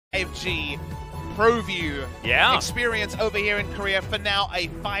5G ProView experience over here in Korea, for now a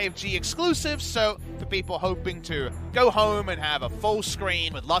 5G exclusive. So for people hoping to go home and have a full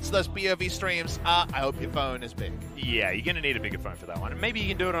screen with lots of those POV streams, I hope your phone is big. Yeah, you're going to need a bigger phone for that one. And maybe you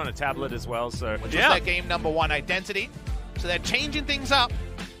can do it on a tablet as well. So which is their game #1 identity. So they're changing things up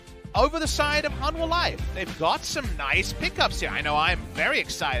over the side of Hanwha Live. They've got some nice pickups here. I know I'm very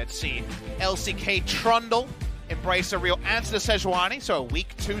excited to see LCK Trundle embrace a real answer to Sejuani, so a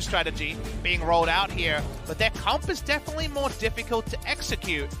week 2 strategy being rolled out here. But their comp is definitely more difficult to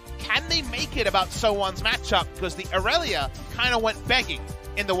execute. Can they make it about So1's matchup? Because the Aurelia kind of went begging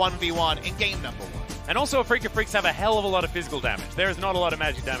in the 1v1 in game #1. And also, Freecs have a hell of a lot of physical damage. There is not a lot of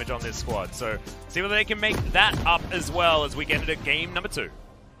magic damage on this squad, so see whether they can make that up as well as we get into game #2.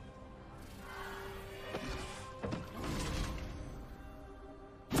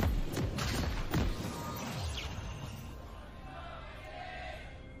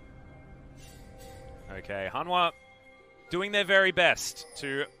 Okay, Hanwha doing their very best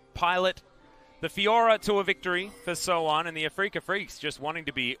to pilot the Fiora to a victory for So1, and the Afreeca Freecs just wanting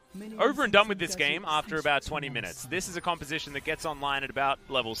to be over and done with this game after about 20 minutes. This is a composition that gets online at about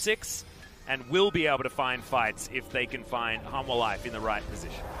level 6 and will be able to find fights if they can find Hanwha Life in the right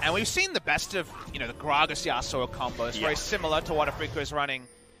position. And we've seen the best of, the Gragas Yasuo combo. It's very similar to what Afreeca is running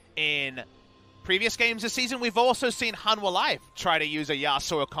in previous games this season. We've also seen Hanwha Life try to use a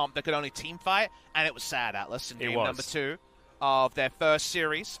Yasuo comp that could only team fight, and it was sad, Atlas, in game #2 of their first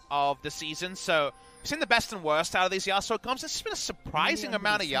series of the season. So we've seen the best and worst out of these Yasuo comps. This has been a surprising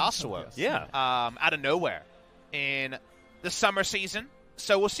amount of Yasuo out of nowhere in the summer season.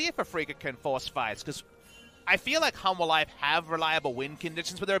 So we'll see if Afreeca can force fights, because I feel like Hanwha Life have reliable win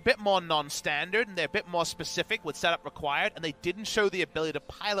conditions, but they're a bit more non-standard, and they're a bit more specific with setup required, and they didn't show the ability to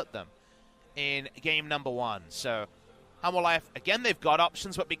pilot them in game #1. So Hanwha Life, again, they've got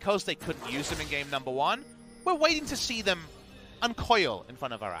options, but because they couldn't use them in game #1, we're waiting to see them uncoil in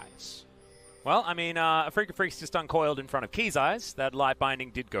front of our eyes. Well, I mean, Afreeca Freecs just uncoiled in front of Key's eyes. That light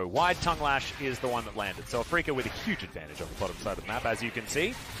binding did go wide. Tongue Lash is the one that landed. So Afreeca with a huge advantage on the bottom side of the map, as you can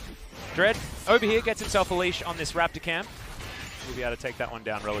see. Dread over here gets himself a leash on this Raptor camp. We'll be able to take that one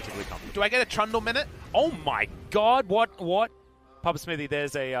down relatively comfortably. Do I get a Trundle minute? Oh my god, what? Papa Smithy,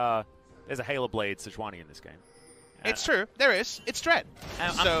 there's a Halo Blade Sejuani in this game. It's true. There is. It's Dread.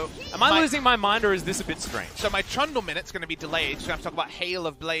 So am I losing my mind, or is this a bit strange? So my Trundle minute's going to be delayed. So I'm going to talk about Hail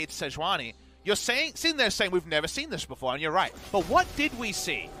of Blade Sejuani. You're sitting there saying we've never seen this before, and you're right. But what did we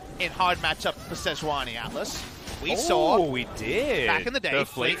see in hard matchup for Sejuani, Atlas? We saw. We did. Back in the day, the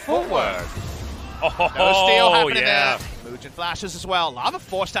fleet footwork. No steal happening there. Mugen flashes as well. Lava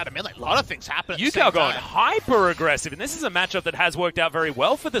forced out of mid lane. A lot of things happen at the same time. going hyper aggressive, and this is a matchup that has worked out very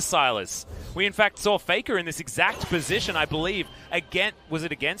well for the Silas. We in fact saw Faker in this exact position, I believe. Was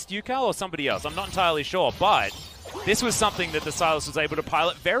it against Yukal or somebody else? I'm not entirely sure, but this was something that the Silas was able to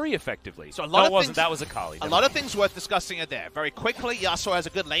pilot very effectively. So that was Akali. A lot of things worth discussing are there. Very quickly, Yasuo has a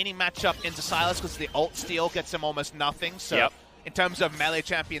good laning matchup into Silas because the ult steal gets him almost nothing. So in terms of melee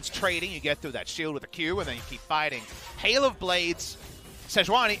champions trading, you get through that shield with a Q, and then you keep fighting. Hail of Blades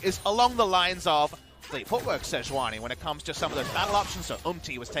Sejuani is along the lines of Fleet Footwork Sejuani when it comes to some of those battle options. So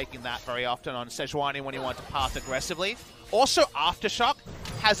Umti was taking that very often on Sejuani when he wanted to path aggressively. Also, Aftershock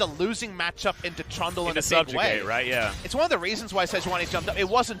has a losing matchup into Trundle in a big way. Right? Yeah. It's one of the reasons why Sejuani jumped up. It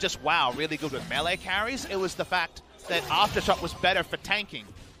wasn't just, wow, really good with melee carries. It was the fact that Aftershock was better for tanking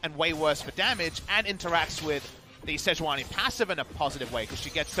and way worse for damage, and interacts with the Sejuani passive in a positive way because she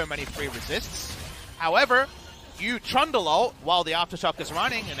gets so many free resists. However, you Trundle ult while the Aftershock is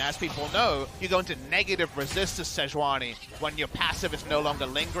running, and as people know, you go into negative resist to Sejuani when your passive is no longer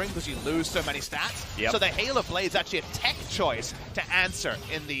lingering because you lose so many stats. So the Hail of Blade is actually a tech choice to answer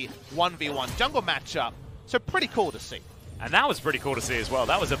in the 1v1 jungle matchup. So pretty cool to see. And that was pretty cool to see as well.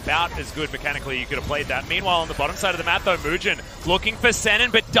 That was about as good mechanically you could have played that. Meanwhile, on the bottom side of the map, though, Mugen looking for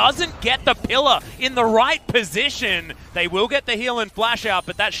Senin, but doesn't get the pillar in the right position. They will get the heal and flash out,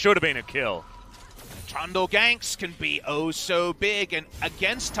 but that should have been a kill. Trundle ganks can be oh so big, and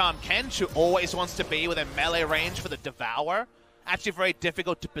against Tahm Kench, who always wants to be within melee range for the Devour, actually very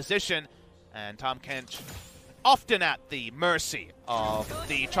difficult to position, and Tahm Kench often at the mercy of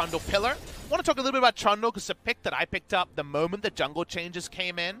the Trundle pillar. I want to talk a little bit about Trundle because it's a pick that I picked up the moment the jungle changes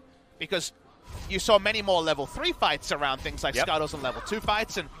came in, because you saw many more level 3 fights around things like Scuttles and level 2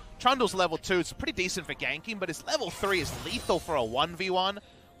 fights, and Trundle's level 2 is pretty decent for ganking, but his level 3 is lethal for a 1v1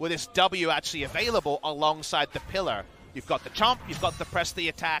 with his W actually available alongside the pillar. You've got the chomp, you've got the press the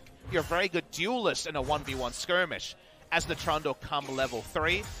attack, you're a very good duelist in a 1v1 skirmish as the Trundle come level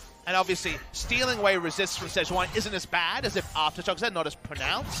 3. And obviously, stealing away resists from Sejuani isn't as bad as if Aftershocks are, not as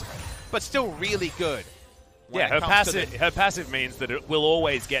pronounced, but still really good. Yeah, her passive means that it will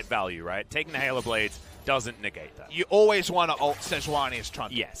always get value, right? Taking the Halo Blades doesn't negate that. You always want to ult Sejuani as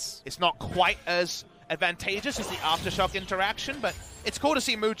Trundle. Yes. It's not quite as advantageous as the Aftershock interaction, but it's cool to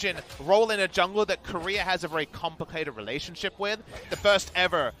see Mujin roll in a jungle that Korea has a very complicated relationship with. The first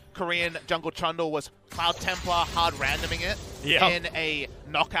ever Korean jungle Trundle was Cloud Templar hard randoming it in a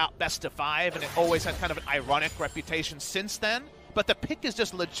knockout best of 5, and it always had kind of an ironic reputation since then. But the pick is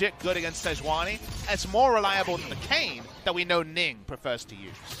just legit good against Sejuani. It's more reliable than the Kayn that we know Ning prefers to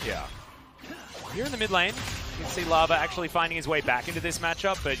use. Yeah. Here in the mid lane, you can see Lava actually finding his way back into this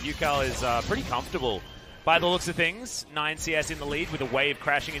matchup, but Yukal is pretty comfortable by the looks of things. 9 CS in the lead with a wave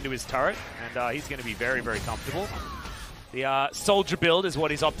crashing into his turret, and he's going to be very, very comfortable. The soldier build is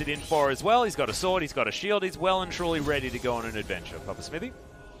what he's opted in for as well. He's got a sword, he's got a shield, he's well and truly ready to go on an adventure. Papa Smithy?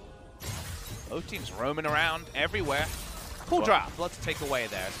 Both teams roaming around everywhere. Cool draft, lots to take away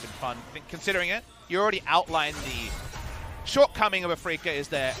there. It's been fun considering it. You already outlined the shortcoming of Afreeca is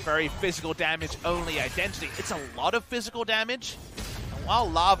their very physical damage only identity. It's a lot of physical damage. And while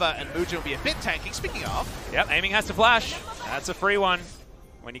Lava and Mujin will be a bit tanky, speaking of... Yep, aiming has to flash. That's a free one.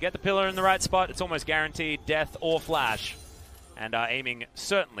 When you get the pillar in the right spot, it's almost guaranteed death or flash. And aiming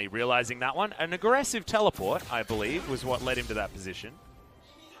certainly realizing that one. An aggressive teleport, I believe, was what led him to that position.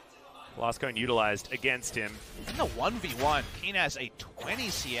 Last cone utilized against him. In the 1v1, Keen has a 20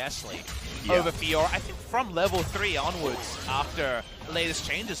 CS lead over Fiora. I think from level 3 onwards, after the latest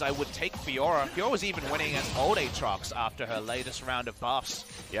changes, I would take Fiora. Fiora was even winning against old Aatrox after her latest round of buffs.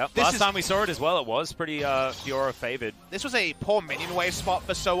 Yep, last time we saw it as well, it was pretty Fiora favored. This was a poor minion wave spot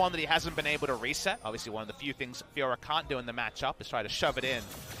for So-On that he hasn't been able to reset. Obviously, one of the few things Fiora can't do in the matchup is try to shove it in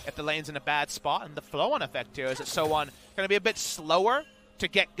if the lane's in a bad spot. And the flow-on effect here is that So-On going to be a bit slower to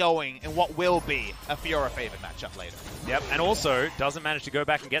get going in what will be a Fiora-favored matchup later. Yep, and also doesn't manage to go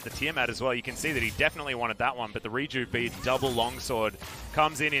back and get the Tiamat as well. You can see that he definitely wanted that one, but the Rejuve bead double longsword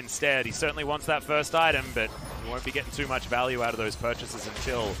comes in instead. He certainly wants that first item, but he won't be getting too much value out of those purchases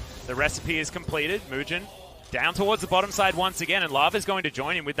until the recipe is completed. Mujin down towards the bottom side once again, and Lava's going to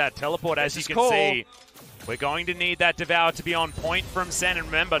join him with that teleport, as you can see. We're going to need that Devour to be on point from Sen. And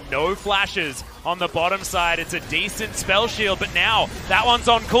remember, no flashes on the bottom side. It's a decent spell shield, but now that one's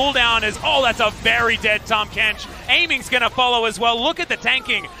on cooldown as, oh, that's a very dead Tahm Kench. Aiming's going to follow as well. Look at the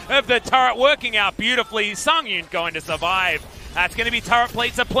tanking of the turret working out beautifully. Sungyun going to survive. That's going to be turret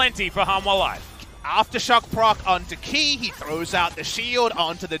plates aplenty for Hanwha Life. Aftershock proc onto Key. He throws out the shield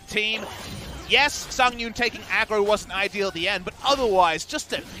onto the team. Yes, Sungyun taking aggro wasn't ideal at the end, but otherwise,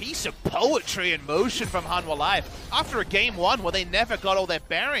 just a piece of poetry in motion from Hanwha Life. After a game 1 where they never got all their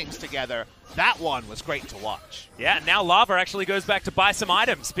bearings together, that one was great to watch. Yeah, now Lava actually goes back to buy some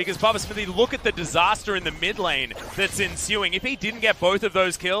items, because Papa Smithy, look at the disaster in the mid lane that's ensuing. If he didn't get both of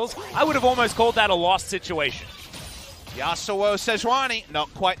those kills, I would have almost called that a lost situation. Yasuo Sejuani,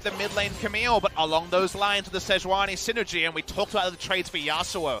 not quite the mid lane Camille, but along those lines of the Sejuani synergy, and we talked about the trades for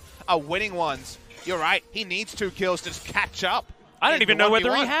Yasuo are winning ones. You're right, he needs 2 kills to just catch up. I don't even know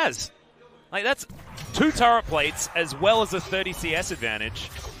whether he has. Like, that's 2 turret plates as well as a 30 CS advantage.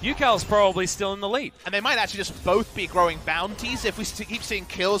 Yukal's probably still in the lead. And they might actually just both be growing bounties if we keep seeing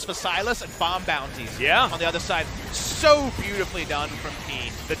kills for Sylas and farm bounties on the other side. So beautifully done from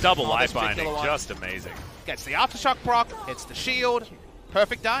Keen. The double life binding, just amazing. Gets the Aftershock proc, hits the shield.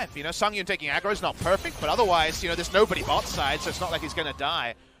 Perfect dive. You know, Sungyun taking aggro is not perfect, but otherwise, you know, there's nobody bot side, so it's not like he's going to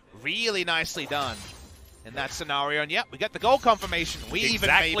die. Really nicely done in that scenario. And yep, we get the goal confirmation. We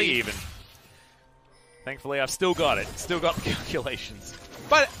exactly even. Thankfully, I've still got it. Still got the calculations.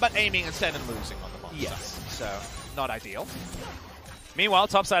 But aiming instead and losing on the bot side. So, not ideal. Meanwhile,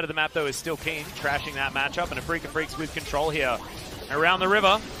 top side of the map, though, is still Keen, trashing that matchup, and Afreeca Freecs with control here. Around the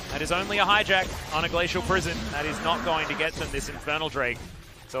river, that is only a hijack on a Glacial Prison. That is not going to get them this Infernal Drake.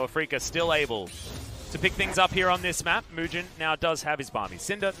 So Afreeca still able to pick things up here on this map. Mujin now does have his Barmy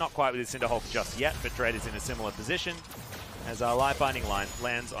Cinder, not quite with his Cinder Hulk just yet, but Dread is in a similar position. As our Life Binding line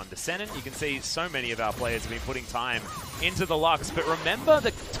lands on Descendant, you can see so many of our players have been putting time into the Lux, but remember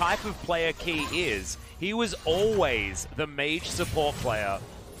the type of player Key is. He was always the mage support player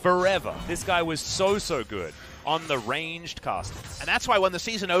forever. This guy was so good on the ranged casters. And that's why when the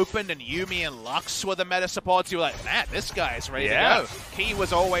season opened and Yuumi and Lux were the meta supports, you were like, man, this guy's ready to go. Key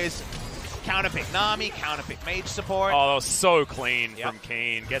was always counterpick Nami, counterpick mage support. Oh, that was so clean from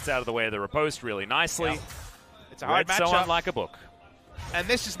Keen. Gets out of the way of the riposte really nicely. It's a hard matchup. So-On like a book. And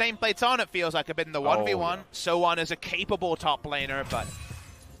this is nameplates on, it feels like a bit in the 1v1. So-On is a capable top laner, but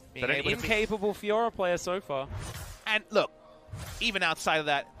an incapable Fiora player so far. And look, even outside of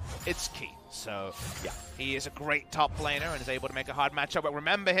that, it's Keen. So, yeah, he is a great top laner and is able to make a hard matchup. But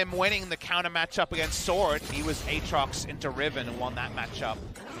remember him winning the counter matchup against Sword. He was Aatrox into Riven and won that matchup.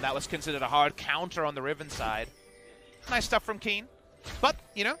 And that was considered a hard counter on the Riven side. Nice stuff from Keen. But,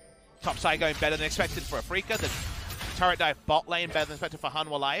 you know, top side going better than expected for Afreeca. The turret dive bot lane better than expected for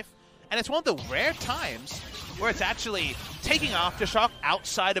Hanwha Life. And it's one of the rare times where it's actually taking Aftershock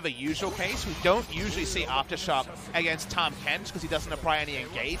outside of a usual case. We don't usually see Aftershock against Tahm Kench because he doesn't apply any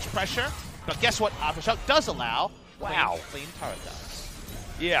engage pressure. But guess what Aftershock does allow? Wow. Clean turret does.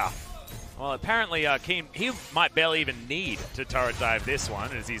 Yeah. Well, apparently Keen, he might barely even need to turret dive this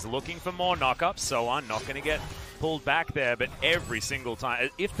one as he's looking for more knockups. So I'm not going to get pulled back there, but every single time,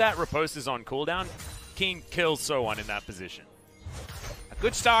 if that riposte is on cooldown, Keen kills So1 in that position. A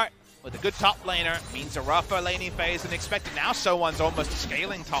good start with a good top laner means a rougher laning phase than expected. Now So1's almost a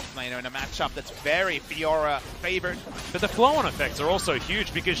scaling top laner in a matchup that's very Fiora favored. But the flow-on effects are also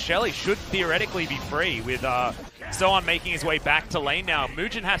huge because Shelly should theoretically be free with So1 making his way back to lane now.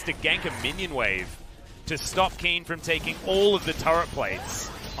 Mugen has to gank a minion wave to stop Keen from taking all of the turret plates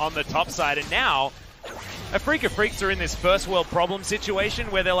on the top side. And now, Afreeca Freecs are in this first world problem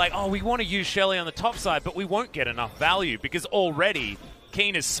situation where they're like, oh, we want to use Shelly on the top side, but we won't get enough value because already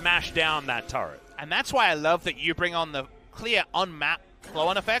Keen has smashed down that turret. And that's why I love that you bring on the clear on-map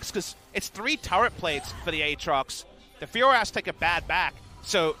flow-on effects, because it's 3 turret plates for the Aatrox. The Fiora has to take a bad back,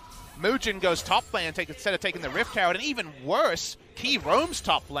 so Mugen goes top lane instead of taking the Rift Herald, and even worse, Key roams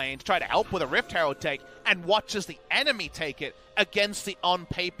top lane to try to help with a Rift Herald take, and watches the enemy take it against the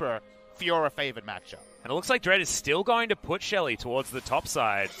on-paper Fiora-favored matchup. And it looks like Dread is still going to put Shelly towards the top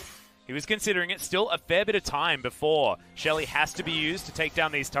side. He was considering it. Still a fair bit of time before Shelly has to be used to take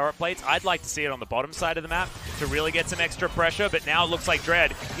down these turret plates. I'd like to see it on the bottom side of the map to really get some extra pressure, but now it looks like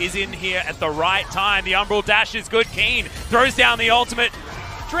Dread is in here at the right time. The Umbral dash is good. Keen throws down the ultimate.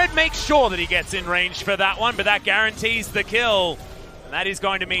 Dread makes sure that he gets in range for that one, but that guarantees the kill. And that is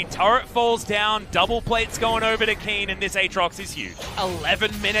going to mean turret falls down, double plates going over to Keen, and this Aatrox is huge.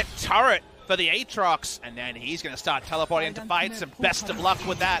 11-minute turret for the Aatrox, and then he's going to start teleporting into fights, and best of luck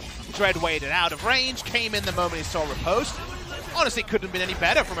with that. Dread waited out of range, came in the moment he saw riposte. Honestly, couldn't have been any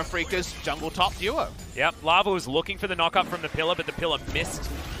better from Afreeca's jungle top duo. Yep, Lava was looking for the knockup from the pillar, but the pillar missed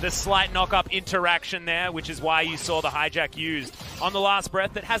the slight knockup interaction there, which is why you saw the hijack used on the last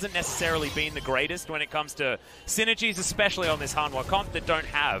breath. That hasn't necessarily been the greatest when it comes to synergies, especially on this Hanwha comp that don't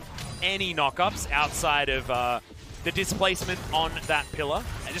have any knockups outside of the displacement on that pillar.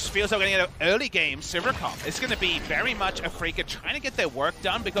 It just feels like we're going to get an early game Sivir comp. It's going to be very much Afreeca trying to get their work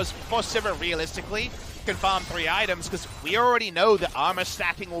done, because for Sivir, realistically, can farm 3 items, because we already know that armor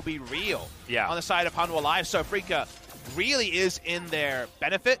stacking will be real on the side of Hanwha Live. So Afreeca really is in their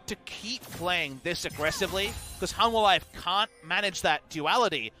benefit to keep playing this aggressively, because Hanwha Live can't manage that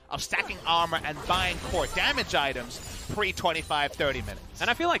duality of stacking armor and buying core damage items pre-25-30 minutes. And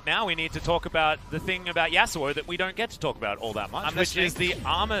I feel like now we need to talk about the thing about Yasuo that we don't get to talk about all that much, which is the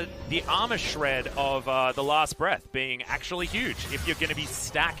armor shred of the last breath being actually huge if you're going to be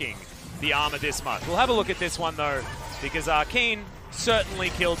stacking the armor this much. We'll have a look at this one though, because Keen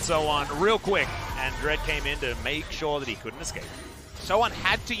certainly killed So1 real quick, and Dread came in to make sure that he couldn't escape. So1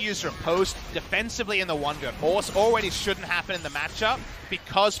 had to use riposte defensively in the 1v4, already shouldn't happen in the matchup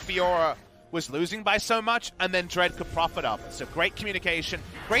because Fiora was losing by so much, and then Dread could profit up. So great communication,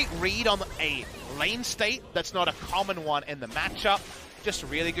 great read on a lane state that's not a common one in the matchup. Just a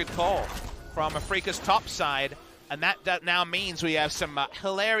really good call from Afreeca's top side, and that now means we have some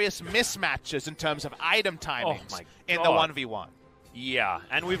hilarious mismatches in terms of item timings in the 1v1. Yeah,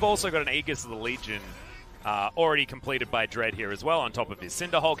 and we've also got an Aegis of the Legion already completed by Dread here as well on top of his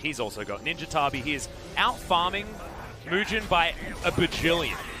Cinderhulk. He's also got Ninja Tabi. He is out farming Mugen by a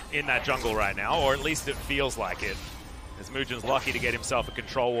bajillion in that jungle right now, or at least it feels like it. As Mugen's lucky to get himself a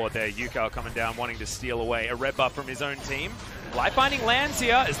control ward there. Yukao coming down, wanting to steal away a red buff from his own team. Life Binding lands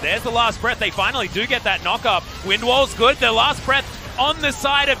here, as there's the last breath. They finally do get that knock-up. Windwall's good. The last breath on the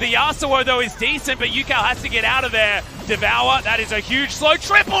side of the Yasuo, though, is decent, but Yukao has to get out of there. Devour, that is a huge slow.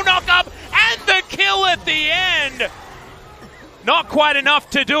 Triple knock-up, and the kill at the end! Not quite enough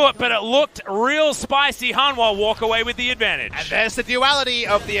to do it, but it looked real spicy. Hanwha walk away with the advantage. And there's the duality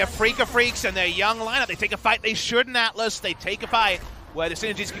of the Afreeca Freecs and their young lineup. They take a fight they shouldn't, Atlas. They take a fight where the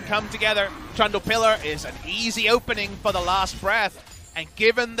synergies can come together. Trundle Pillar is an easy opening for the last breath. And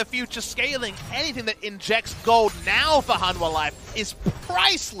given the future scaling, anything that injects gold now for Hanwha Life is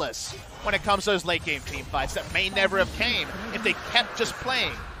priceless when it comes to those late game team fights that may never have came if they kept just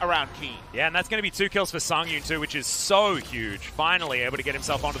playing around Keen. Yeah, and that's going to be 2 kills for Sungyun too, which is so huge. Finally able to get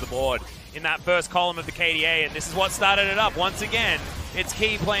himself onto the board in that first column of the KDA, and this is what started it up. Once again, it's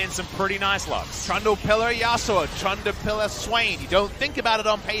Key playing some pretty nice lucks. Trundle Pillar Yasuo, Trundle Pillar Swain. You don't think about it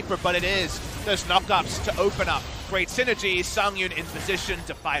on paper, but it is. Those knockups to open up great synergy. Sungyun in position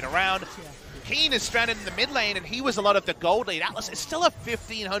to fight around. Keen is stranded in the mid lane, and he was a lot of the gold lead. Atlas is still a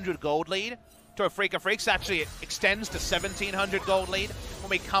 1,500 gold lead to Afreeca. Freecs actually it extends to 1,700 gold lead when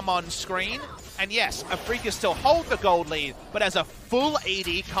we come on screen. And yes, Afreeca still hold the gold lead, but as a full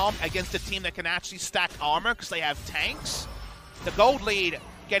AD comp against a team that can actually stack armor because they have tanks, the gold lead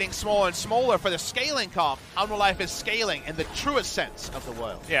getting smaller and smaller for the scaling comp. Hanwha Life is scaling in the truest sense of the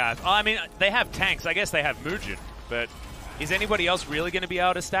word. Yeah, I mean, they have tanks. I guess they have Mujin, but is anybody else really going to be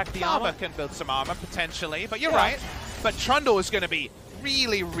able to stack the armor? Can build some armor, potentially, but you're right. But Trundle is going to be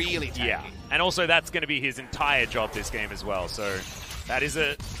really, really tanky. Yeah, and also that's going to be his entire job this game as well, so that is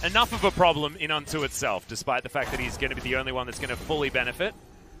enough of a problem in unto itself, despite the fact that he's going to be the only one that's going to fully benefit.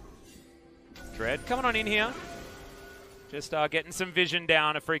 Dread coming on in here. Just getting some vision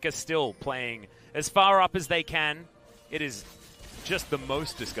down. Afreeca still playing as far up as they can. It is just the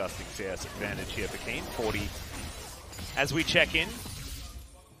most disgusting CS advantage here for Keen. 40 as we check in.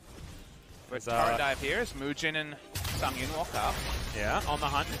 Power dive here as Mujin and Sungyun walk up. Yeah, on the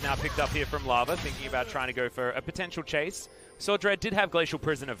hunt. Now picked up here from Lava, thinking about trying to go for a potential chase. Saw Dread did have Glacial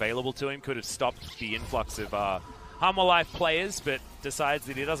Prison available to him. Could have stopped the influx of Hanwha Life players, but decides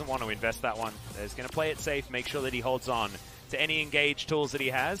that he doesn't want to invest that one. He's going to play it safe, make sure that he holds on to any engage tools that he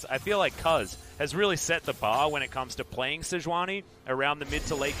has. I feel like Cuz has really set the bar when it comes to playing Sejuani around the mid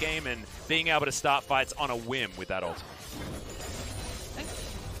to late game and being able to start fights on a whim with that ultimate.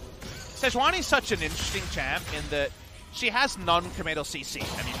 Sejuani's such an interesting champ in that she has non-committal CC.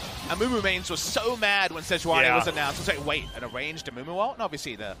 I mean, Amumu mains was so mad when Sejuani was announced. It's like, wait, an arranged Amumu ult? And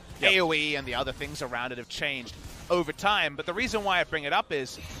obviously the AoE and the other things around it have changed over time. But the reason why I bring it up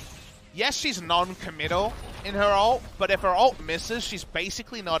is, yes, she's non-committal in her ult, but if her ult misses, she's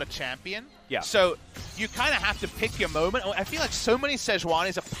basically not a champion. Yeah. So you kind of have to pick your moment. I feel like so many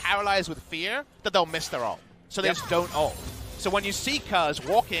Sejuanis are paralyzed with fear that they'll miss their ult. So they just don't ult. So when you see Cuz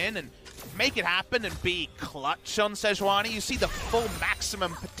walk in and make it happen and be clutch on Sejuani, you see the full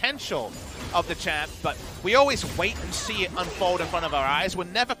maximum potential of the champ, but we always wait and see it unfold in front of our eyes. We're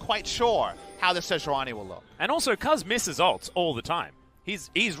never quite sure how the Sejuani will look. And also, Cuz misses ults all the time.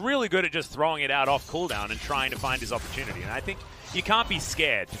 He's really good at just throwing it out off cooldown and trying to find his opportunity. And I think you can't be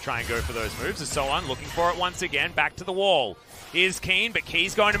scared to try and go for those moves. And so on, looking for it once again. Back to the wall is Keen, but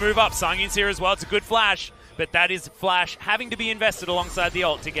Key's going to move up. Sungyun's here as well. It's a good flash, but that is flash having to be invested alongside the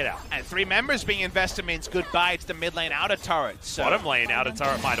ult to get out. And 3 members being invested means goodbye to the mid lane outer turret. So bottom lane outer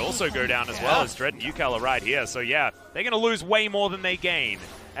turret might also go down as well, as Dread and Yukal are right here. So yeah, they're going to lose way more than they gain,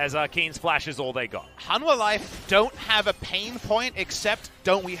 as Keen's flash is all they got. Hanwha Life don't have a pain point, except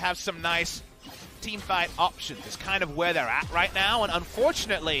don't we have some nice teamfight options. It's kind of where they're at right now, and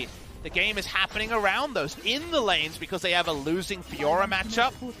unfortunately, the game is happening around those in the lanes because they have a losing Fiora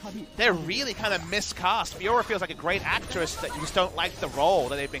matchup. They're really kind of miscast. Fiora feels like a great actress that you just don't like the role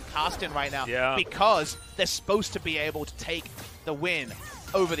that they've been cast in right now because they're supposed to be able to take the win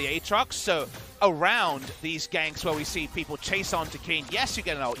over the Aatrox. So around these ganks where we see people chase on to Keen, yes, you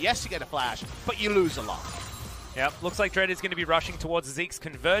get an ult, yes, you get a flash, but you lose a lot. Yep, looks like Dread is going to be rushing towards Zeke's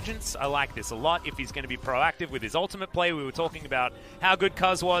convergence. I like this a lot if he's going to be proactive with his ultimate play. We were talking about how good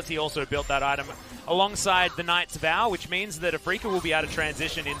Cuz was. He also built that item alongside the Knight's Vow, which means that Afreeca will be able to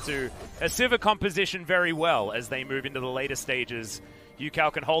transition into a Sivir composition very well as they move into the later stages.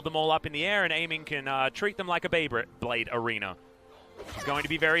 Yukal can hold them all up in the air, and Aiming can treat them like a Beyblade arena. He's going to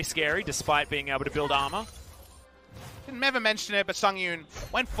be very scary despite being able to build armor. Didn't ever mention it, but Sungyun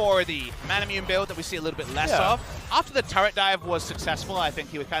went for the Manamune build that we see a little bit less of. After the turret dive was successful, I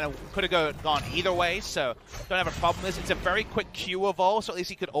think he would could have gone either way, so don't have a problem with this. It's a very quick Q evolve, so at least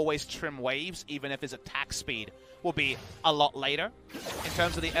he could always trim waves, even if his attack speed will be a lot later in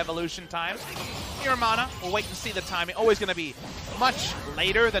terms of the evolution times. Miramana, we'll wait and see the timing. Always going to be much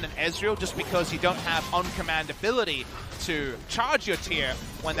later than an Ezreal, just because you don't have on-command ability to charge your tier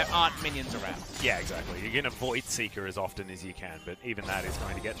when there aren't minions around. Yeah, exactly. You're going to Void Seeker as often as you can, but even that is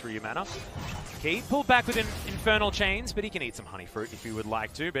going to get through your mana. Keen pulled back with Infernal Chains, but he can eat some Honey Fruit if he would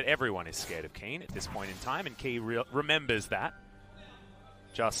like to, but everyone is scared of Keen at this point in time, and Keen remembers that.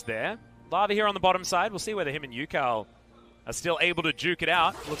 Just there. Lava here on the bottom side. We'll see whether him and Yukal are still able to juke it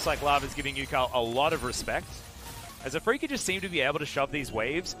out. Looks like Lava's giving Yukal a lot of respect. as Afreeca just seem to be able to shove these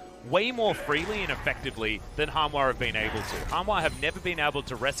waves way more freely and effectively than Hanwha have been able to. Hanwha have never been able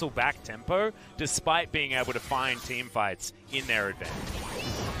to wrestle back tempo despite being able to find team fights in their advantage.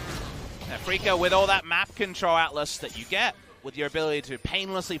 Afreeca, with all that map control, Atlas, that you get, with your ability to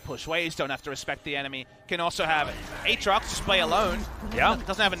painlessly push waves, don't have to respect the enemy, can also have Aatrox just play alone. Yeah.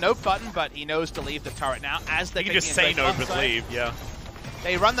 Doesn't have a nope button, but he knows to leave the turret now as they can just say nope but leave, yeah.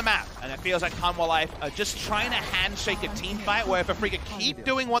 They run the map, and it feels like Hanwha Life are just trying to handshake a team fight where if Afreeca keep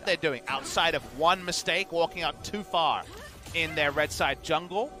doing what they're doing, outside of one mistake, walking out too far in their red side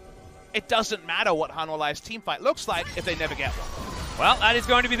jungle, it doesn't matter what Hanwha Life's team fight looks like if they never get one. Well, that is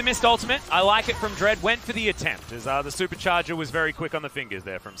going to be the missed ultimate. I like it from Dread. Went for the attempt, as the supercharger was very quick on the fingers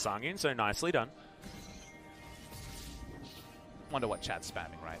there from Sangyun, so nicely done. Wonder what chat's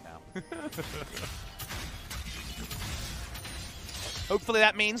spamming right now. Hopefully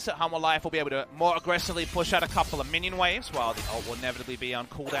that means that Hanwha Life will be able to more aggressively push out a couple of minion waves while the ult will inevitably be on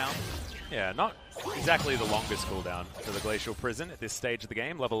cooldown. Yeah, not exactly the longest cooldown for the Glacial Prison at this stage of the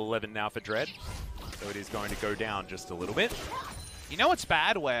game. Level 11 now for Dread, so it is going to go down just a little bit. You know what's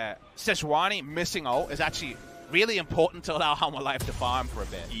bad? Where Sejuani missing ult is actually really important to allow Hanwha Life to farm for a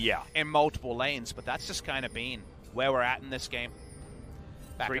bit. Yeah. In multiple lanes, but that's just kind of been where we're at in this game.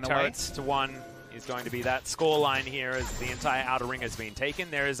 Three turrets to one is going to be that scoreline here as the entire outer ring has been taken.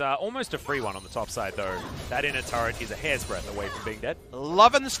 There is almost a free one on the top side, though. That inner turret is a hair's breadth away from being dead.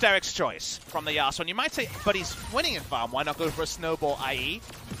 Loving the Steric's choice from the Yasuo. And you might say, but he's winning in farm. Why not go for a snowball, i.e.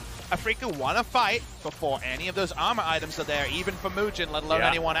 Afreeca want to fight before any of those armor items are there, even for Muujin, let alone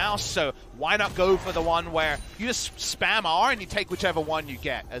anyone else. So why not go for the one where you just spam R and you take whichever one you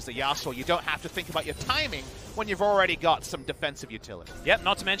get as the Yasuo. You don't have to think about your timing when you've already got some defensive utility. Yep,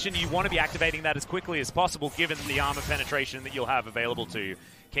 not to mention you want to be activating that as quickly as possible given the armor penetration that you'll have available to you.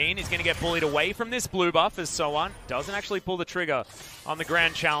 Keen is going to get bullied away from this blue buff as Soan doesn't actually pull the trigger on the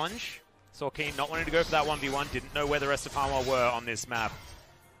grand challenge. Saw Keen not wanting to go for that 1v1, didn't know where the rest of Hanwha were on this map.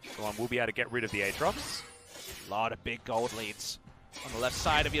 Soan will be able to get rid of the Aatrox. A lot of big gold leads. On the left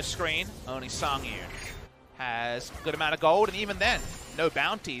side of your screen, only Sangyun has a good amount of gold, and even then, no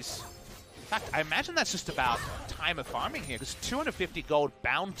bounties. In fact, I imagine that's just about time of farming here, because 250 gold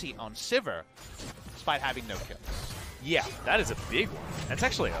bounty on Sivir, despite having no kills. Yeah, that is a big one. That's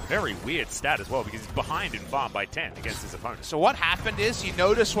actually a very weird stat as well, because he's behind in farm by 10 against his opponent. So what happened is, you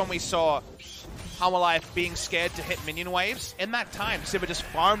notice when we saw Hanwha Life being scared to hit minion waves, in that time, Sivir just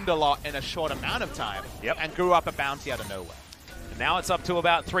farmed a lot in a short amount of time, and grew up a bounty out of nowhere. And now it's up to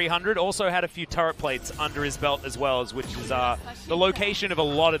about 300. Also had a few turret plates under his belt as well, which is the location of a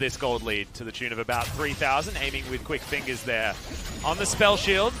lot of this gold lead to the tune of about 3,000, aiming with quick fingers there. On the spell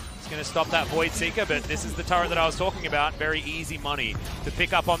shield, it's going to stop that Void Seeker, but this is the turret that I was talking about. Very easy money to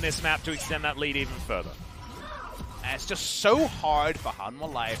pick up on this map to extend that lead even further. And it's just so hard for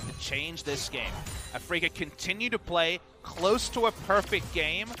Hanwha Life to change this game. Afreeca continue to play close to a perfect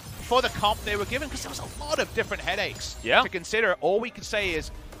game for the comp they were given, because there was a lot of different headaches to consider. All we can say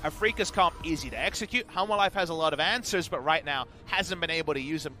is Afreeca's comp easy to execute. Hanwha Life has a lot of answers, but right now hasn't been able to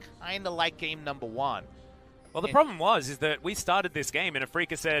use them, kind of like game number one. Well, the problem is that we started this game and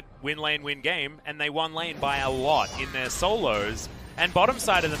Afreeca said win lane, win game, and they won lane by a lot in their solos. And bottom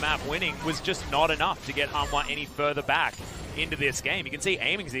side of the map winning was just not enough to get Hanwha any further back into this game. You can see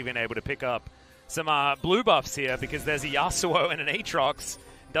Aiming's even able to pick up some blue buffs here because there's a Yasuo and an Aatrox.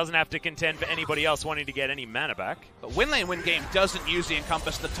 Doesn't have to contend for anybody else wanting to get any mana back. But win lane, win game doesn't usually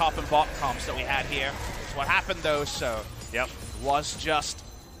encompass the top and bottom comps that we had here. It's what happened though, so was just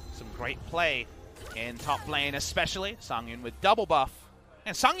some great play in top lane especially. Sangyun with double buff.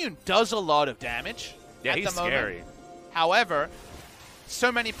 And Sangyun does a lot of damage at the moment. Scary. However, so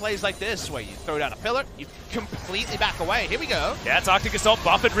many plays like this where you throw down a pillar, you completely back away. Here we go. Yeah, it's Arctic Assault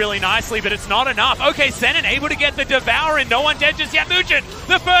buffered really nicely, but it's not enough. Okay, Senin able to get the Devour in. No one dead just yet. Muujin,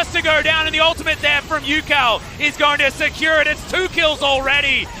 the first to go down, and the ultimate there from Yukal is going to secure it. It's 2 kills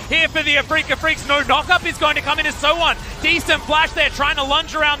already here for the Afreeca Freecs. No knockup is going to come in as Soan. Decent flash there, trying to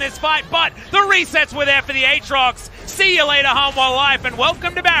lunge around this fight, but the resets were there for the Aatrox. See you later, Hanwha Life, and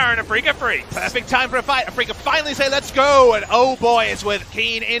welcome to Baron, Afreeca Freecs. Perfect time for a fight. Afreeca finally say, let's go, and oh boy, it's with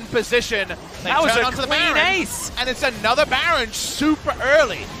Keen in position. They that was a onto the clean Baron, ace. and it's another Baron super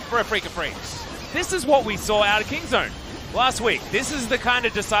early for Afreeca Freecs. This is what we saw out of Kingzone last week. This is the kind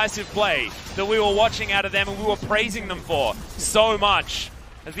of decisive play that we were watching out of them and we were praising them for so much.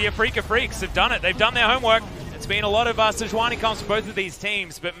 As the Afreeca Freecs have done it. They've done their homework. It's been a lot of Sejuani comps for both of these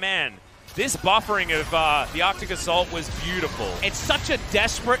teams, but man, this buffering of the Arctic Assault was beautiful. It's such a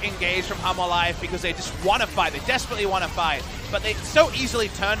desperate engage from Hanwha Life because they just want to fight. They desperately want to fight. But they so easily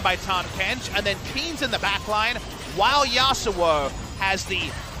turned by Tahm Kench, and then Keen's in the back line. while Yasuo has the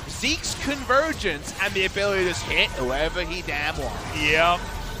Zeke's convergence and the ability to just hit whoever he damn wants. Yep.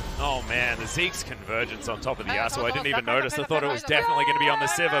 Oh man, the Zeke's convergence on top of the Yasuo. I didn't even notice. I thought it was definitely going to be on the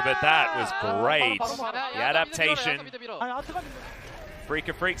Sivir, but that was great. The adaptation.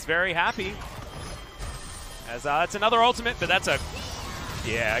 Freecs very happy. As it's another ultimate, but that's a...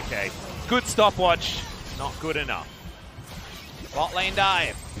 Yeah, okay. Good stopwatch, not good enough. Bot lane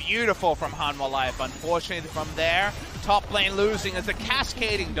dive, beautiful from Hanwha Life. Unfortunately from there, top lane losing as the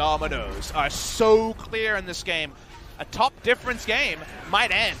cascading dominoes are so clear in this game. A top difference game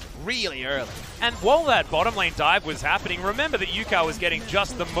might end really early. And while that bottom lane dive was happening, remember that Yukao was getting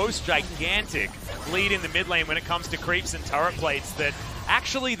just the most gigantic lead in the mid lane when it comes to creeps and turret plates that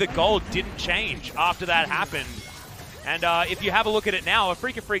actually the gold didn't change after that happened. And if you have a look at it now,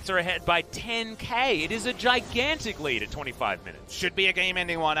 Freecs are ahead by 10k. It is a gigantic lead at 25 minutes. Should be a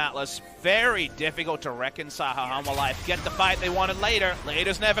game-ending one, Atlas. Very difficult to reconcile how Hanwha Life get the fight they wanted later.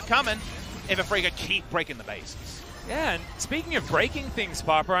 Later's never coming if Afreeca keep breaking the bases. Yeah, and speaking of breaking things,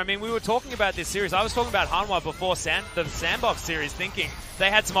 Papa, I mean, we were talking about this series. I was talking about Hanwha before the Sandbox series, thinking they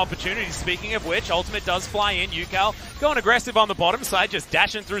had some opportunities. Speaking of which, Ultimate does fly in. Yukao going aggressive on the bottom side, just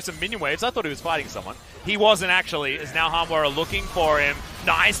dashing through some minion waves. I thought he was fighting someone. He wasn't actually, as now Hanwha are looking for him.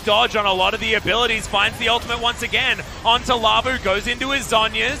 Nice dodge on a lot of the abilities. Finds the ultimate once again. Onto Lavu, goes into his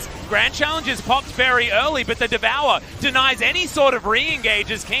Zhonya's. Grand Challenge is popped very early, but the Devour denies any sort of re-engage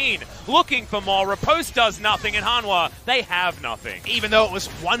as Keen. Looking for more. Riposte does nothing, and Hanwha, they have nothing. Even though it was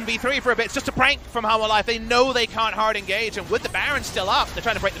 1v3 for a bit, it's just a prank from Hanwha Life. They know they can't hard engage, and with the Baron still up, they're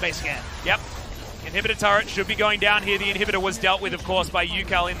trying to break the base again. Yep. Inhibitor turret should be going down here. The inhibitor was dealt with, of course, by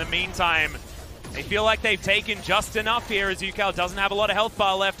Yukao in the meantime. They feel like they've taken just enough here as Yukao doesn't have a lot of health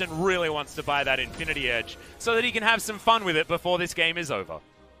bar left and really wants to buy that Infinity Edge so that he can have some fun with it before this game is over.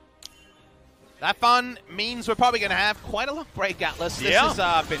 That fun means we're probably going to have quite a long break, Atlas. This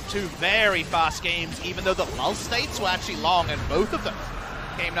has been two very fast games, even though the lull states were actually long in both of them.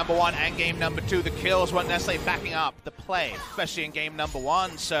 Game number 1 and game number 2, the kills weren't necessarily backing up the play, especially in game number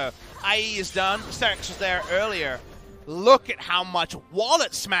 1. So IE is done. Sterix was there earlier. Look at how much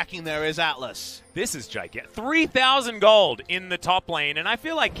wallet smacking there is, Atlas. This is gigantic. 3,000 gold in the top lane, and I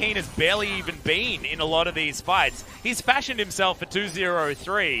feel like Keen has barely even been in a lot of these fights. He's fashioned himself for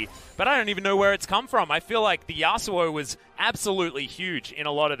 2-0-3, but I don't even know where it's come from. I feel like the Yasuo was absolutely huge in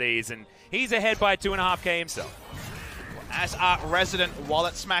a lot of these, and he's ahead by 2.5k himself. As our resident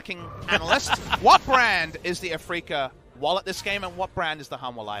wallet smacking analyst, what brand is the Afreeca wallet this game, and what brand is the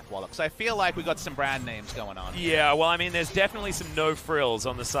Hanwha Life wallet? Because I feel like we got some brand names going on. Yeah, well, I mean, there's definitely some no frills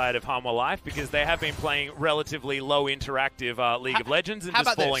on the side of Hanwha Life because they have been playing relatively low interactive League of Legends and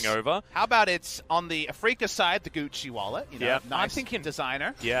just falling over. How about it's on the Afreeca side, the Gucci wallet? You know, yeah, nice I'm thinking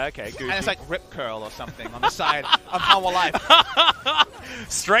designer. Yeah, okay, Gucci. And it's like Rip Curl or something on the side of Hanwha Life.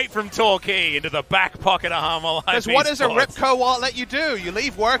 Straight from Torquay into the back pocket of Hanwha Life. Because what does a Rip Curl wallet let you do? You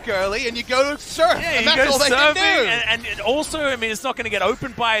leave work early and you go surf. Yeah, and you that's go all they can do. And also, I mean, it's not going to get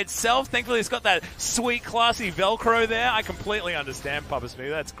opened by itself. Thankfully, it's got that sweet, classy Velcro there. I completely understand, Papa Smee.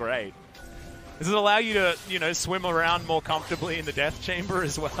 That's great. Does it allow you to, you know, swim around more comfortably in the death chamber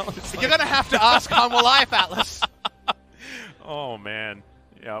as well? You're going to have to ask Hanwha Life, Atlas. Oh, man.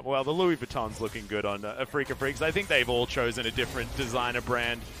 Yeah, well, the Louis Vuitton's looking good on Afreeca Freecs. I think they've all chosen a different designer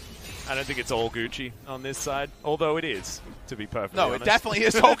brand. I don't think it's all Gucci on this side, although it is, to be perfectly honest. No, it definitely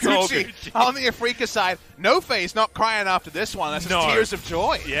is all Gucci. On the Afreeca side, No Face not crying after this one. That's just tears of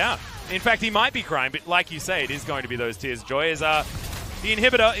joy. Yeah. In fact, he might be crying, but like you say, it is going to be those tears of joy. As the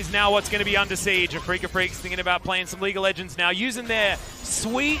inhibitor is now what's going to be under siege. Afreeca Freecs thinking about playing some League of Legends now, using their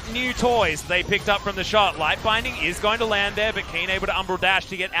sweet new toys they picked up from the shot. Light Binding is going to land there, but Keen able to Umbral Dash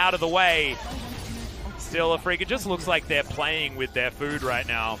to get out of the way. Still, Afreeca just looks like they're playing with their food right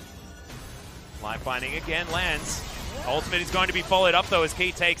now. Light Binding again lands. Ultimate is going to be followed up, though, as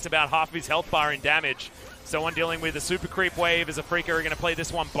Key takes about half of his health bar in damage. Someone dealing with a super creep wave as Afreeca are going to play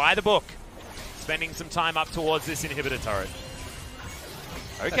this one by the book. Spending some time up towards this inhibitor turret.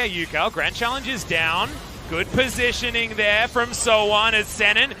 Okay, Yukao, Grand Challenge is down. Good positioning there from Sowan as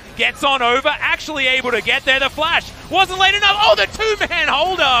Senin gets on over. Actually able to get there. The flash wasn't late enough. Oh, the two-man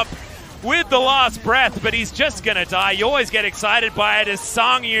hold-up with the last breath, but he's just going to die. You always get excited by it as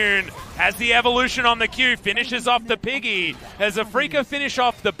Songyun has the evolution on the queue, finishes off the piggy, as Afreeca finish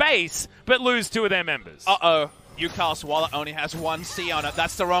off the base, but lose 2 of their members. Uh-oh. Yukao's wallet only has 1 C on it.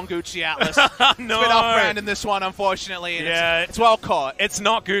 That's the wrong Gucci, Atlas. No. It's been off-brand in this one, unfortunately. And yeah, it's well caught. It's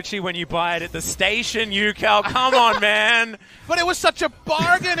not Gucci when you buy it at the station, Yukao. Come on, man. But it was such a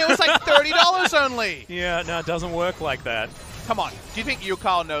bargain. It was like $30 only. Yeah, no, it doesn't work like that. Come on, do you think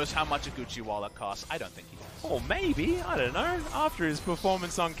Yukal knows how much a Gucci wallet costs? I don't think he does. Or maybe, I don't know. After his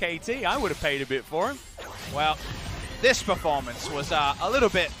performance on KT, I would have paid a bit for him. Well, this performance was a little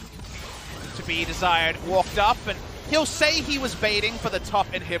bit to be desired. Walked up, and he'll say he was baiting for the top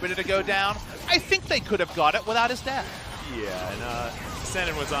inhibitor to go down. I think they could have got it without his death. Yeah, and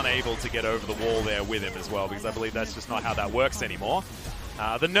Senin was unable to get over the wall there with him as well, because I believe that's just not how that works anymore.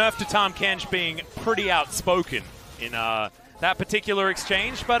 The nerf to Tahm Kench being pretty outspoken in that particular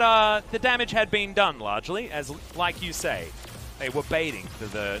exchange, but the damage had been done largely, as like you say, they were baiting for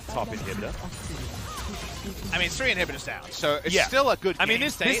the top inhibitor. I mean, it's 3 inhibitors down, so it's still a good game. I mean,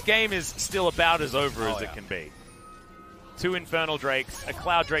 this game is still about as over as it can be. 2 Infernal Drakes, a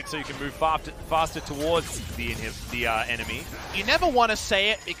Cloud Drake so you can move faster towards the enemy. You never want to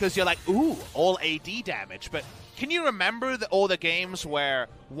say it because you're like, ooh, all AD damage, but can you remember all the games where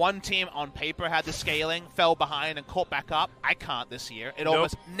one team on paper had the scaling, fell behind, and caught back up? I can't this year. It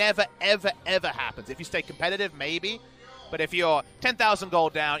almost never, ever, ever happens. If you stay competitive, maybe. But if you're 10,000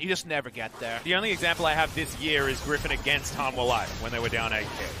 gold down, you just never get there. The only example I have this year is Griffin against Hanwha Life when they were down 8k.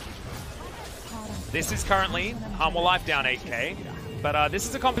 This is currently Hanwha Life down 8k. But this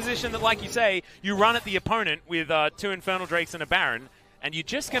is a composition that, like you say, you run at the opponent with 2 Infernal Drakes and a Baron, and you're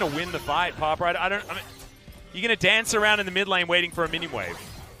just going to win the fight, Pop, right? I mean, you're going to dance around in the mid lane waiting for a mini wave.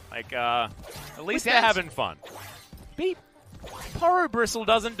 Like, at least they're having fun. Beat Poro Bristle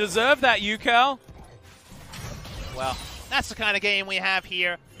doesn't deserve that, Yukal. Well, that's the kind of game we have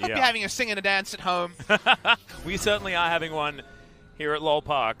here. Hope you're having a sing and a dance at home. We certainly are having one here at LoL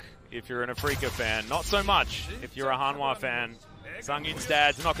Park. If you're an Afreeca fan, not so much. If you're a Hanwha fan, Sungyun's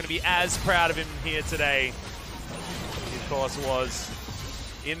dad's not going to be as proud of him here today. He, of course, was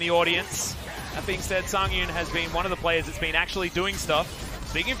in the audience. That being said, Sungyun has been one of the players that's been actually doing stuff.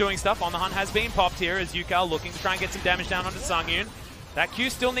 Speaking of doing stuff, On the Hunt has been popped here as Yukal looking to try and get some damage down onto Sungyun. That Q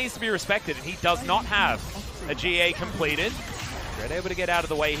still needs to be respected, and he does not have a GA completed. Great able to get out of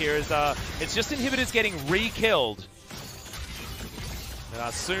the way here as it's just inhibitors getting re-killed.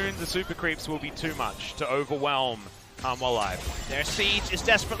 Soon the super creeps will be too much to overwhelm Hanwha Life. Their siege is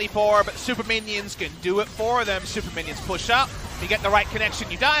desperately poor, but super minions can do it for them. Super minions push up. If you get the right connection,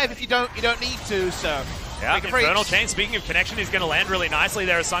 you dive. If you don't need to. So yeah, Infernal Chain, speaking of connection, is going to land really nicely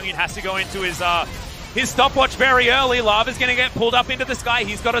there. Sungyun has to go into his stopwatch very early. Lava's going to get pulled up into the sky.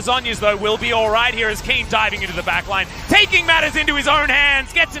 He's got a Zhonya's, though. Will be all right here as Keen diving into the backline, taking matters into his own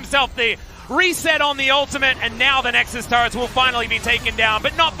hands, gets himself the reset on the ultimate, and now the Nexus turrets will finally be taken down,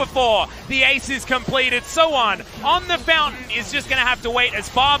 but not before the ace is completed. So on the fountain is just going to have to wait as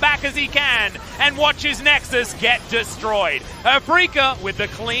far back as he can and watch his Nexus get destroyed. Afreeca with the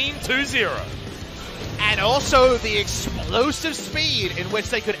clean 2-0. And also the explosive speed in which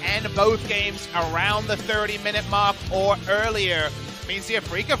they could end both games around the 30-minute mark or earlier means the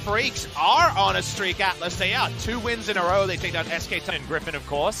Afreeca Freecs are on a streak, Atlas. They are 2 wins in a row. They take down SK. And Griffin, of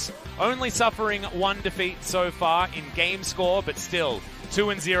course, only suffering 1 defeat so far in game score, but still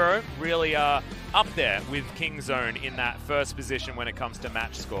 2-0. Really up there with Kingzone in that first position when it comes to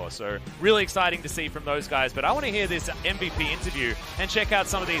match score. So really exciting to see from those guys. But I want to hear this MVP interview and check out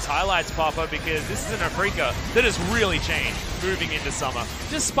some of these highlights, Papa, because this is an Afreeca that has really changed moving into summer,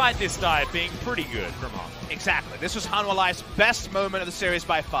 despite this dive being pretty good from Hanwha. Exactly. This was Hanwha Life's best moment of the series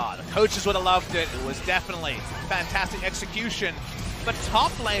by far. The coaches would have loved it. It was definitely fantastic execution. But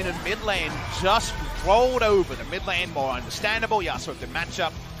top lane and mid lane just rolled over. The mid lane more understandable. Yasuo good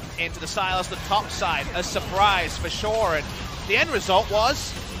matchup into the Silas. The top side, a surprise for sure. And the end result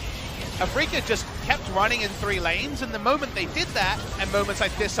was Afreeca just kept running in 3 lanes. And the moment they did that, and moments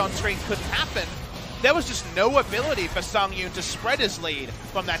like this on screen couldn't happen, there was just no ability for Sungyun to spread his lead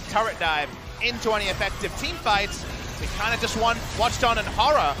from that turret dive into any effective team fights. They kind of just watched on in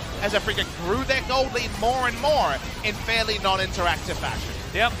horror as Afreeca grew their gold lead more and more in fairly non-interactive fashion.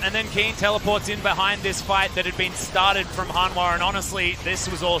 Yep, and then Keen teleports in behind this fight that had been started from Hanwha, and honestly, this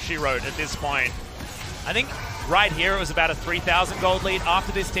was all she wrote at this point. I think right here it was about a 3,000 gold lead.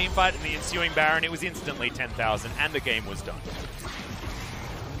 After this team fight and the ensuing Baron, it was instantly 10,000, and the game was done.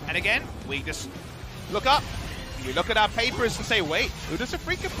 And again, we just look up. We look at our papers and say, wait, who does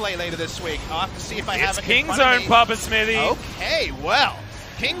Afreeca play later this week? I'll have to see if I have it in front of me. Kingzone, Papa Smithy. Okay, well,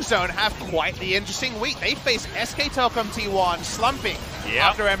 Kingzone have quite the interesting week. They face SK Telecom T1 slumping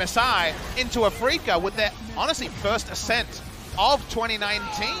after MSI into Afreeca with their, honestly, first ascent of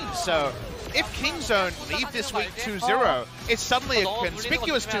 2019. So if Kingzone leave this week 2-0, it's suddenly a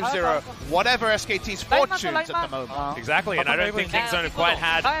conspicuous 2-0, whatever SKT's fortunes at the moment. Exactly, and I don't think Kingzone have quite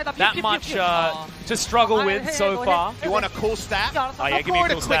had that much to struggle with so far. You want a cool stat? Oh yeah, give me a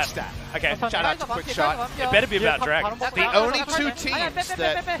cool quick stat. Okay. Shout out to Quick Shot. It better be about Drag. The only two teams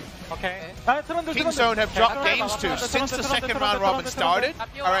that Kingzone have dropped games to since the second round robin started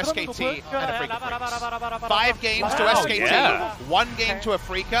are SKT and Afreeca Freecs. 5 games to SKT, 1 game to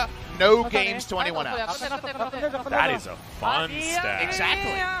Afreeca, no games to anyone else. That is a fun stat.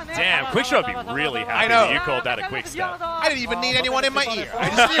 Exactly. Damn, Quickshot would be really happy that you called that a quick stat. I didn't even need anyone in my ear. I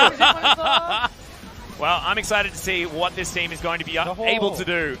just knew it. Well, I'm excited to see what this team is going to be able to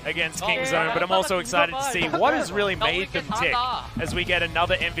do against Kingzone, but I'm also excited to see what has really made them tick as we get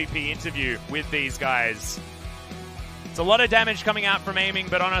another MVP interview with these guys. It's a lot of damage coming out from aiming,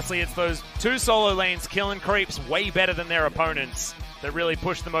 but honestly, it's those 2 solo lanes killing creeps way better than their opponents that really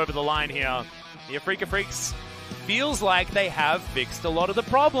push them over the line here. The Afreeca Freecs feels like they have fixed a lot of the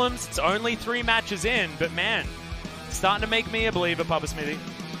problems. It's only 3 matches in, but man, it's starting to make me a believer, Papa Smithy.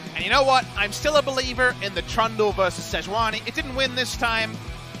 And you know what? I'm still a believer in the Trundle versus Sejuani. It didn't win this time,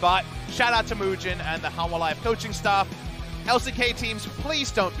 but shout out to Mujin and the Hanwha Live coaching staff. LCK teams,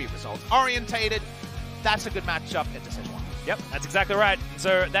 please don't be result-orientated. That's a good matchup into Sejuani. Yep, that's exactly right.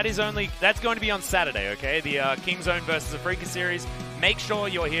 So that's going to be on Saturday, okay? The Kingzone versus Afreeca series. Make sure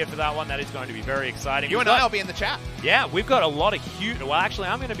you're here for that one. That is going to be very exciting. You and I will be in the chat. Yeah, we've got a lot of huge... Well, actually,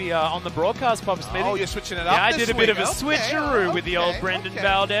 I'm going to be on the broadcast, Papa Smithy. Oh, you're switching it up. Yeah, I did a bit of a Okay, switcheroo with the old Brendan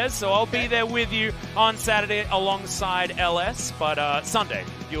Valdez, so I'll be there with you on Saturday alongside LS. But Sunday,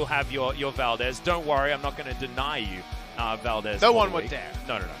 you'll have your Valdez. Don't worry, I'm not going to deny you Valdez. No one would dare.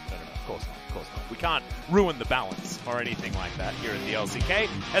 No. Of course not. Of course not. We can't ruin the balance or anything like that here at the LCK.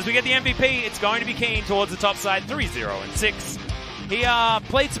 As we get the MVP, it's going to be Keen towards the top side, 3-0-6. He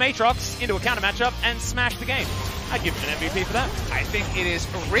played some Aatrox into a counter matchup and smashed the game. I'd give him an MVP for that. I think it is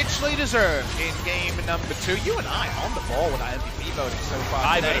richly deserved in game number 2. You and I on the ball with our MVP voting so far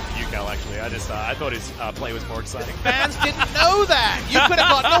I today. voted for you, Cal, actually. I thought his play was more exciting. Fans didn't know that. You could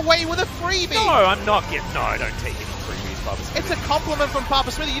have gotten away with a freebie. No, I'm not getting... No, I don't take any freebies, Papa Smithy. It's a compliment from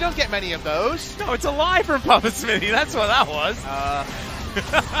Papa Smithy. You don't get many of those. No, it's a lie from Papa Smithy. That's what that was.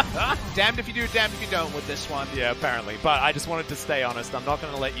 Damned if you do, damned if you don't with this one. Yeah, apparently. But I just wanted to stay honest. I'm not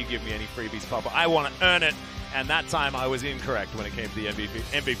going to let you give me any freebies, Papa. I want to earn it. And that time I was incorrect when it came to the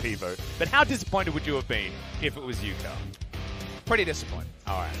MVP vote. But how disappointed would you have been if it was you, Carl? Pretty disappointed.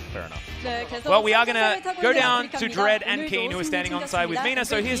 All right, fair enough. Well, we are going to go down to Dread and Keen, who are standing on side with Mina.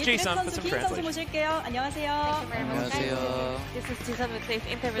 So here's Ji-sun for some translation. This is Ji-sun with safe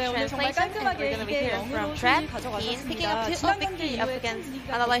interview translation, and we're going to be hearing from Dread, Keen, picking up 2-0 victory up against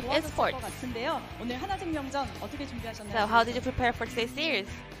Hanwha Life Esports. So how did you prepare for today's series?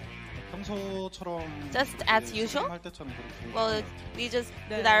 Just as usual? Well, we just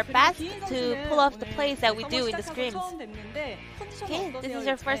did our best to pull off the plays that we do in the scrims. Okay, this is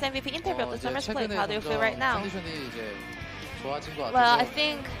your first MVP interview of the summer split. How do you feel right now? Well, I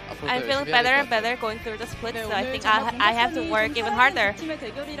think I'm feeling better and better going through the split, so I think I have to work even harder. Well,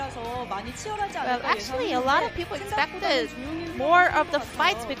 actually, a lot of people expected more of the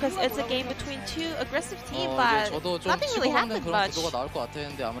fights because it's a game between 2 aggressive teams, but nothing really happened much. Well,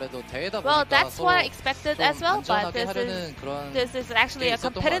 that's what I expected as well, but this is actually a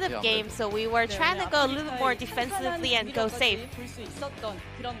competitive game, so we were trying to go a little more defensively and go safe.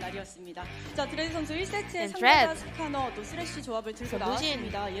 In Dread, so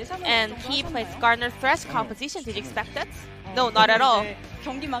Mujin, and he plays Garner Thresh composition. Did you expect that? No, not at all. Then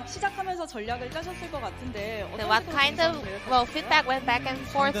what kind of feedback went back and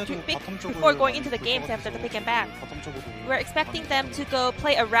forth before going into the games after the pick and back? We're expecting them to go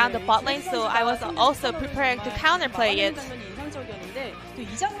play around the bot lane, so I was also preparing to counterplay it.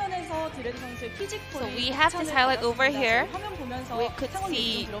 So we have this highlight over here. We could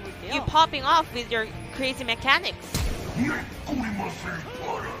see you popping off with your crazy mechanics.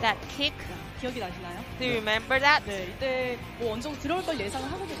 That kick. Do you remember that? Did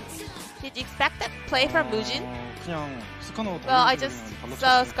you expect that play from Mujin? Well, I just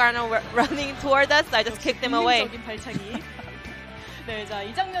saw Skarner running toward us, so I just kicked him away. 네, 자,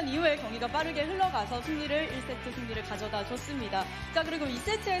 이 장면 이후에 경기가 빠르게 흘러가서 승리를 1세트 승리를 가져다 줬습니다. 자, 그리고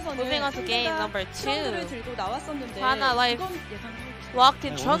 2세트에서는 Moving on to game number 2. 들고 나왔었는데 Hanwha Life walked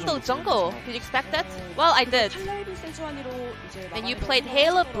in Trundle jungle. Did you expect that? Well, I did. And you played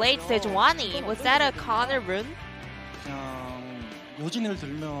Halo Blade Sejuani. Was that a Connor rune?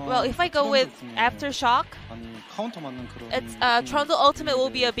 Well, if I go with Aftershock, it's Trundle Ultimate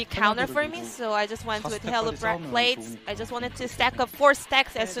will be a big counter for me, so I just went with Halo Blades. I just wanted to stack up 4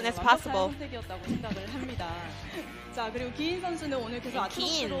 stacks as soon as possible. 자, 그리고 기인 선수는 오늘 계속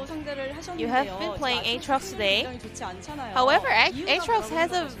아트록스로 상대를 하셨는데요. You have been playing Aatrox today. 굉장히 좋지 않잖아요. However, Aatrox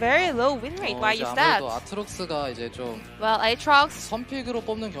has a very low win rate by your stats. 아무래도 아트록스가 이제 좀 Well, Aatrox 선픽으로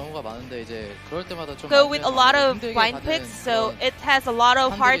뽑는 경우가 많은데 이제 그럴 때마다 좀 go with a lot of blind picks, so it has a lot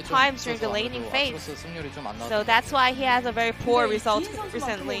of hard times during the laning phase. 승률이 좀 안 나왔던 So that's why he has a very poor result 기인 선수만큼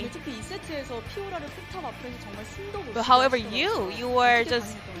recently. 오늘 특히 2세트에서 피오라를 풀탑 앞에서 정말 숨도 못 But however, you were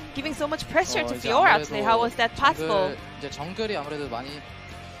just giving so much pressure to Fiora today. How was that possible? 이제 정글이 아무래도 많이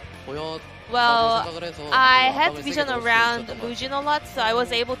보였. Well, I had vision around Mujin a lot, so I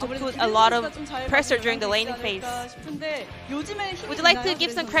was able to put a lot of pressure during the laning phase. Would you like to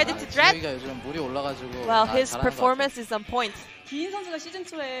give some credit to Dread? Well, his performance is on point. 기인 선수가 시즌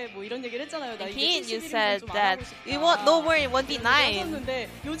 2에 뭐 이런 얘기를 했잖아요. 나 Kiin, you said that we want no more in 1v9.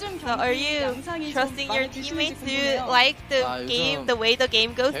 So are you trusting your teammates? Do you like the game, the way the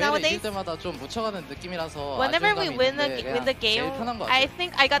game goes nowadays? Whenever we win the game, I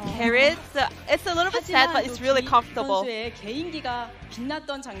think I got carried. So it's a little bit sad, but it's really comfortable. 개인기가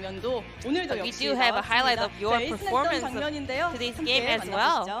빛났던 장면도 오늘도 We 역시 do have a highlight of your 에이스냈던 장면인데요. 장면인데요. today's 함께 game as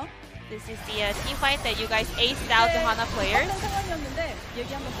well. 만나보시죠. This is the team fight that you guys aced out the Hanwha players. 어떤 상황이었는데 얘기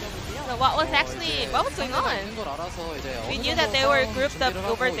한번 들어보세요. So what was going on? We knew that they were grouped up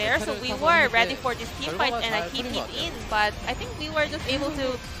over there, so we were ready for this team fight and I keep it in, but I think we were just able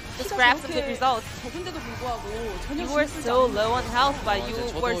to just grab some good results. 적은데도 불구하고 전혀 You were so low on health, but you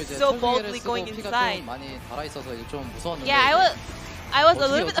were so boldly going inside. Yeah, I was a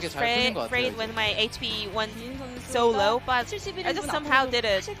little bit afraid when my HP went so low, but I just somehow did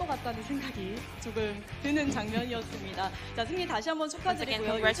it. 것 같다는 생각이 조금 드는 장면이었습니다. 자, 승리 다시 한번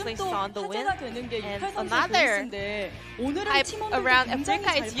축하드리고요. Congratulations on the win. 화제가 되는 게 And 6-8 another 선수인데 오늘은 hype 팀원들도 around 굉장히 Afreeca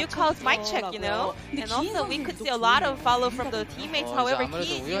잘 is you called mic check, you know? And also we could see a lot of follow from the teammates. However, you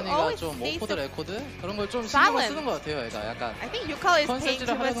always stay silent. I think Yukal is paying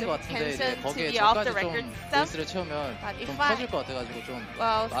too much attention to the off-the-record stuff. But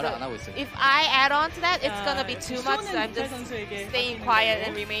if I add on to that, it's gonna be too much, so I'm just staying quiet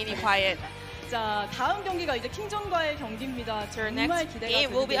and remaining quiet. 자, 다음 경기가 이제 킹존과의 경기입니다. So our next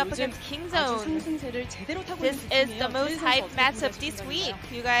game will be up against Kingzone. 상승세를 제대로 타고 This is the most hyped matchup this week.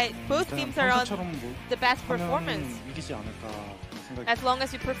 You guys, both teams are on the best performance. As long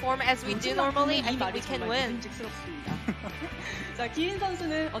as we perform as we do normally, I think we can win. 자, 기인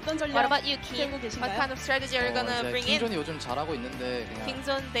선수는 어떤 전략 What about you, Kiin? 세우고 What 계신가요? kind of strategy are you gonna bring in? 킹존이 요즘 잘하고 있는데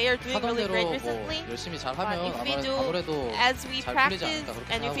Kingzone, they are doing really great recently. 열심히 But 잘하면 if we do 아무래도 as we 잘 풀리지 practice 않을까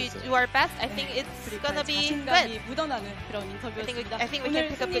그렇게 and if we 생각하고 do our best, I think it's gonna be 자신감이 good. 묻어나는 그런 인터뷰였습니다. I think we 오늘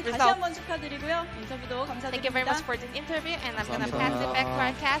can pick up 승리 good 다시 results. 한번 축하드리고요. 인터뷰도 감사드립니다. Thank you very much for this interview, and I'm gonna pass it back to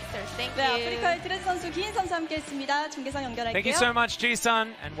our casters. Thank 네, you. 아프리카의 드레스 선수 기인 선수 함께했습니다. 중계상 연결할게요. Thank you so much,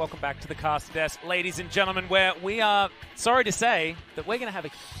 Ji-sun, and welcome back to the cast desk, ladies and gentlemen, where we are sorry to say that we're going to have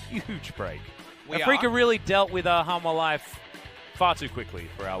a huge break. Afreeca really dealt with Hanwha Life far too quickly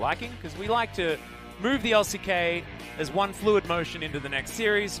for our liking, because we like to move the LCK as one fluid motion into the next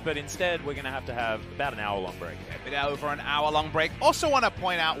series, but instead we're going to have about an hour-long break. A bit over an hour-long break. Also want to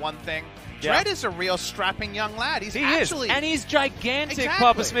point out one thing. Dread is a real strapping young lad. He actually is. And he's gigantic, Exactly.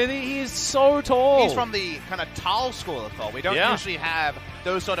 Papa Smithy. He is so tall. He's from the kind of tall school of thought. We don't usually have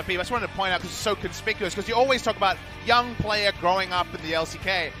those sort of people. I just wanted to point out because it's so conspicuous, because you always talk about young player growing up in the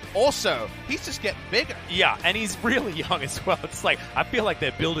LCK. Also, he's just getting bigger. Yeah, and he's really young as well. It's like, I feel like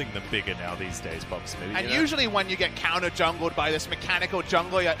they're building them bigger now these days, Papa Smithy. And usually when you get counter-jungled by this mechanical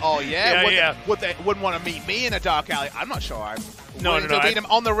jungler, you're like, oh yeah, wouldn't want to meet me in a dark alley. I'm not sure I'm willing to beat him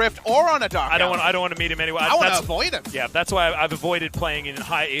on the Rift or on a dark alley. I don't want to meet him anywhere. I want to avoid him. Yeah, that's why I've avoided playing in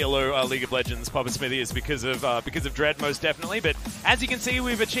high ELO League of Legends, Papa Smithy, is because of Dread, most definitely. But as you can see,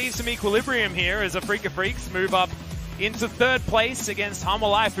 we've achieved some equilibrium here as Afreeca Freecs move up into third place against Hanwha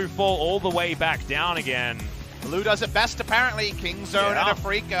Life, who fall all the way back down again. Blue does it best, apparently. Kingzone and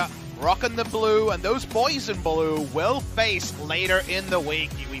Afreeca rocking the blue, and those boys in blue will face later in the week.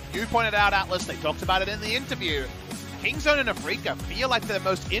 You pointed out, Atlas, they talked about it in the interview. Kingzone and Afreeca feel like they're the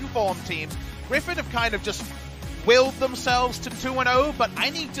most informed teams. Griffin have kind of just willed themselves to 2-0, but I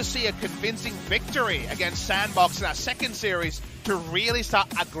need to see a convincing victory against Sandbox in our second series to really start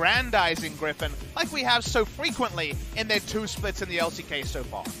aggrandizing Griffin like we have so frequently in their two splits in the LCK so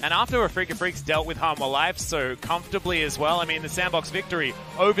far. And after Afreeca Freecs dealt with Hanwha Life so comfortably as well, I mean, the Sandbox victory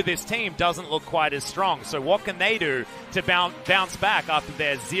over this team doesn't look quite as strong. So what can they do to bounce back after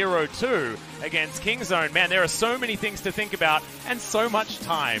their 0-2 against Kingzone? Man, there are so many things to think about and so much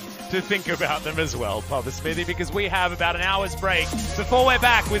time to think about them as well, Papa Smithy, because we have about an hour's break before we're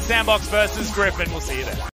back with Sandbox versus Griffin. We'll see you there.